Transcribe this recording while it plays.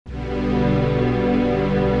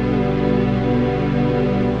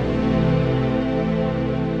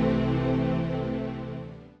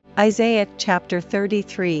Isaiah chapter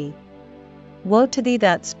 33. Woe to thee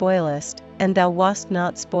that spoilest, and thou wast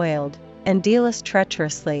not spoiled, and dealest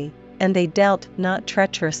treacherously, and they dealt not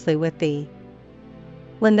treacherously with thee.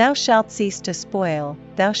 When thou shalt cease to spoil,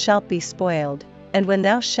 thou shalt be spoiled, and when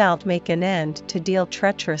thou shalt make an end to deal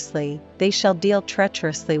treacherously, they shall deal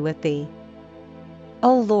treacherously with thee.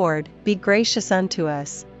 O Lord, be gracious unto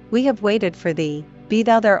us, we have waited for thee, be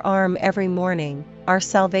thou their arm every morning, our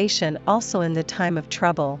salvation also in the time of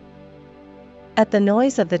trouble. At the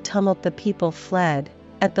noise of the tumult the people fled,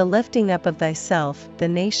 at the lifting up of thyself the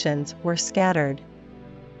nations were scattered.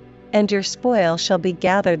 And your spoil shall be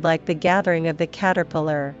gathered like the gathering of the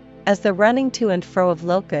caterpillar, as the running to and fro of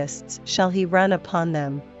locusts shall he run upon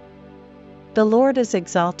them. The Lord is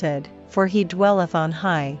exalted, for he dwelleth on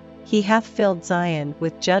high, he hath filled Zion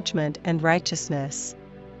with judgment and righteousness.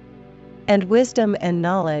 And wisdom and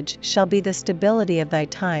knowledge shall be the stability of thy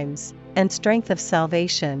times, and strength of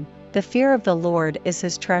salvation, the fear of the Lord is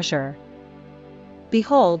his treasure.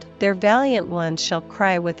 Behold, their valiant ones shall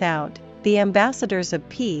cry without, the ambassadors of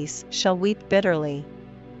peace shall weep bitterly.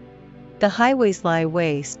 The highways lie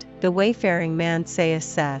waste, the wayfaring man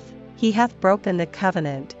saith, he hath broken the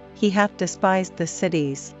covenant, he hath despised the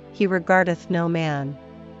cities, he regardeth no man.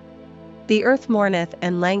 The earth mourneth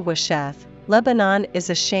and languisheth, Lebanon is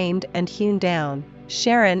ashamed and hewn down,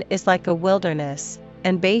 Sharon is like a wilderness,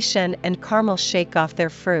 and Bashan and Carmel shake off their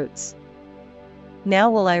fruits. Now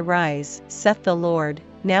will I rise, saith the Lord,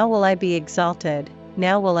 now will I be exalted,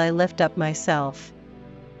 now will I lift up myself.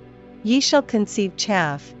 Ye shall conceive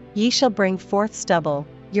chaff, ye shall bring forth stubble,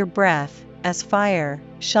 your breath, as fire,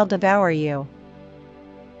 shall devour you.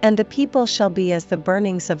 And the people shall be as the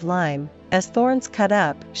burnings of lime, as thorns cut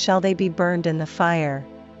up shall they be burned in the fire.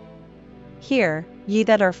 Hear, ye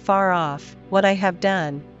that are far off, what I have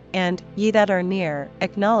done, and, ye that are near,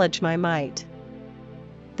 acknowledge my might.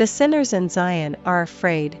 The sinners in Zion are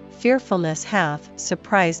afraid, fearfulness hath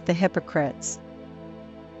surprised the hypocrites.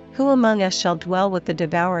 Who among us shall dwell with the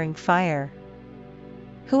devouring fire?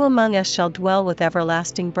 Who among us shall dwell with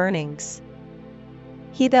everlasting burnings?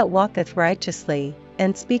 He that walketh righteously,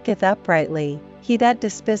 and speaketh uprightly, he that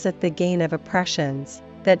despiseth the gain of oppressions,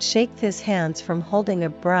 that shaketh his hands from holding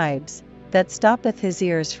of bribes, that stoppeth his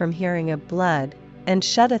ears from hearing of blood, and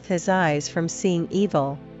shutteth his eyes from seeing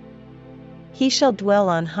evil. He shall dwell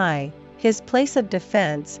on high, his place of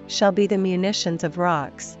defense shall be the munitions of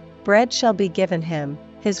rocks, bread shall be given him,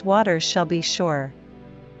 his waters shall be sure.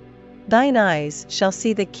 Thine eyes shall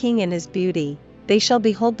see the king in his beauty, they shall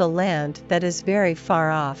behold the land that is very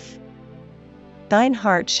far off. Thine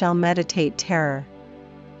heart shall meditate terror.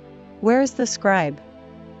 Where is the scribe?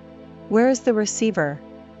 Where is the receiver?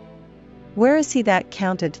 Where is he that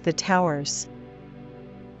counted the towers?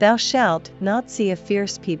 Thou shalt not see a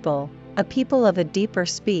fierce people, a people of a deeper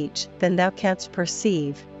speech than thou canst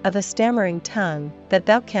perceive, of a stammering tongue that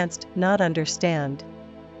thou canst not understand.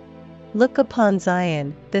 Look upon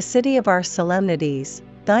Zion, the city of our solemnities,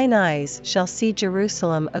 thine eyes shall see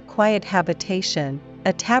Jerusalem a quiet habitation,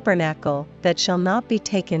 a tabernacle that shall not be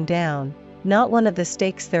taken down, not one of the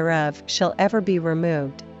stakes thereof shall ever be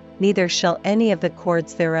removed, neither shall any of the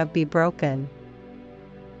cords thereof be broken.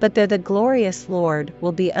 But there the glorious Lord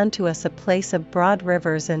will be unto us a place of broad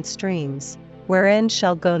rivers and streams, wherein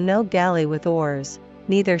shall go no galley with oars,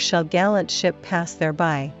 neither shall gallant ship pass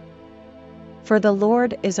thereby. For the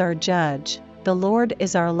Lord is our judge, the Lord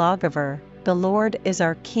is our lawgiver, the Lord is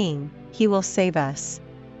our king, he will save us.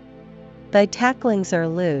 Thy tacklings are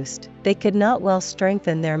loosed, they could not well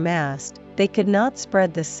strengthen their mast, they could not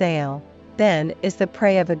spread the sail. Then is the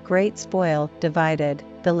prey of a great spoil divided,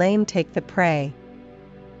 the lame take the prey.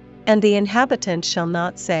 And the inhabitant shall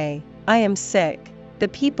not say, I am sick, the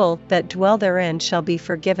people that dwell therein shall be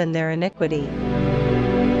forgiven their iniquity.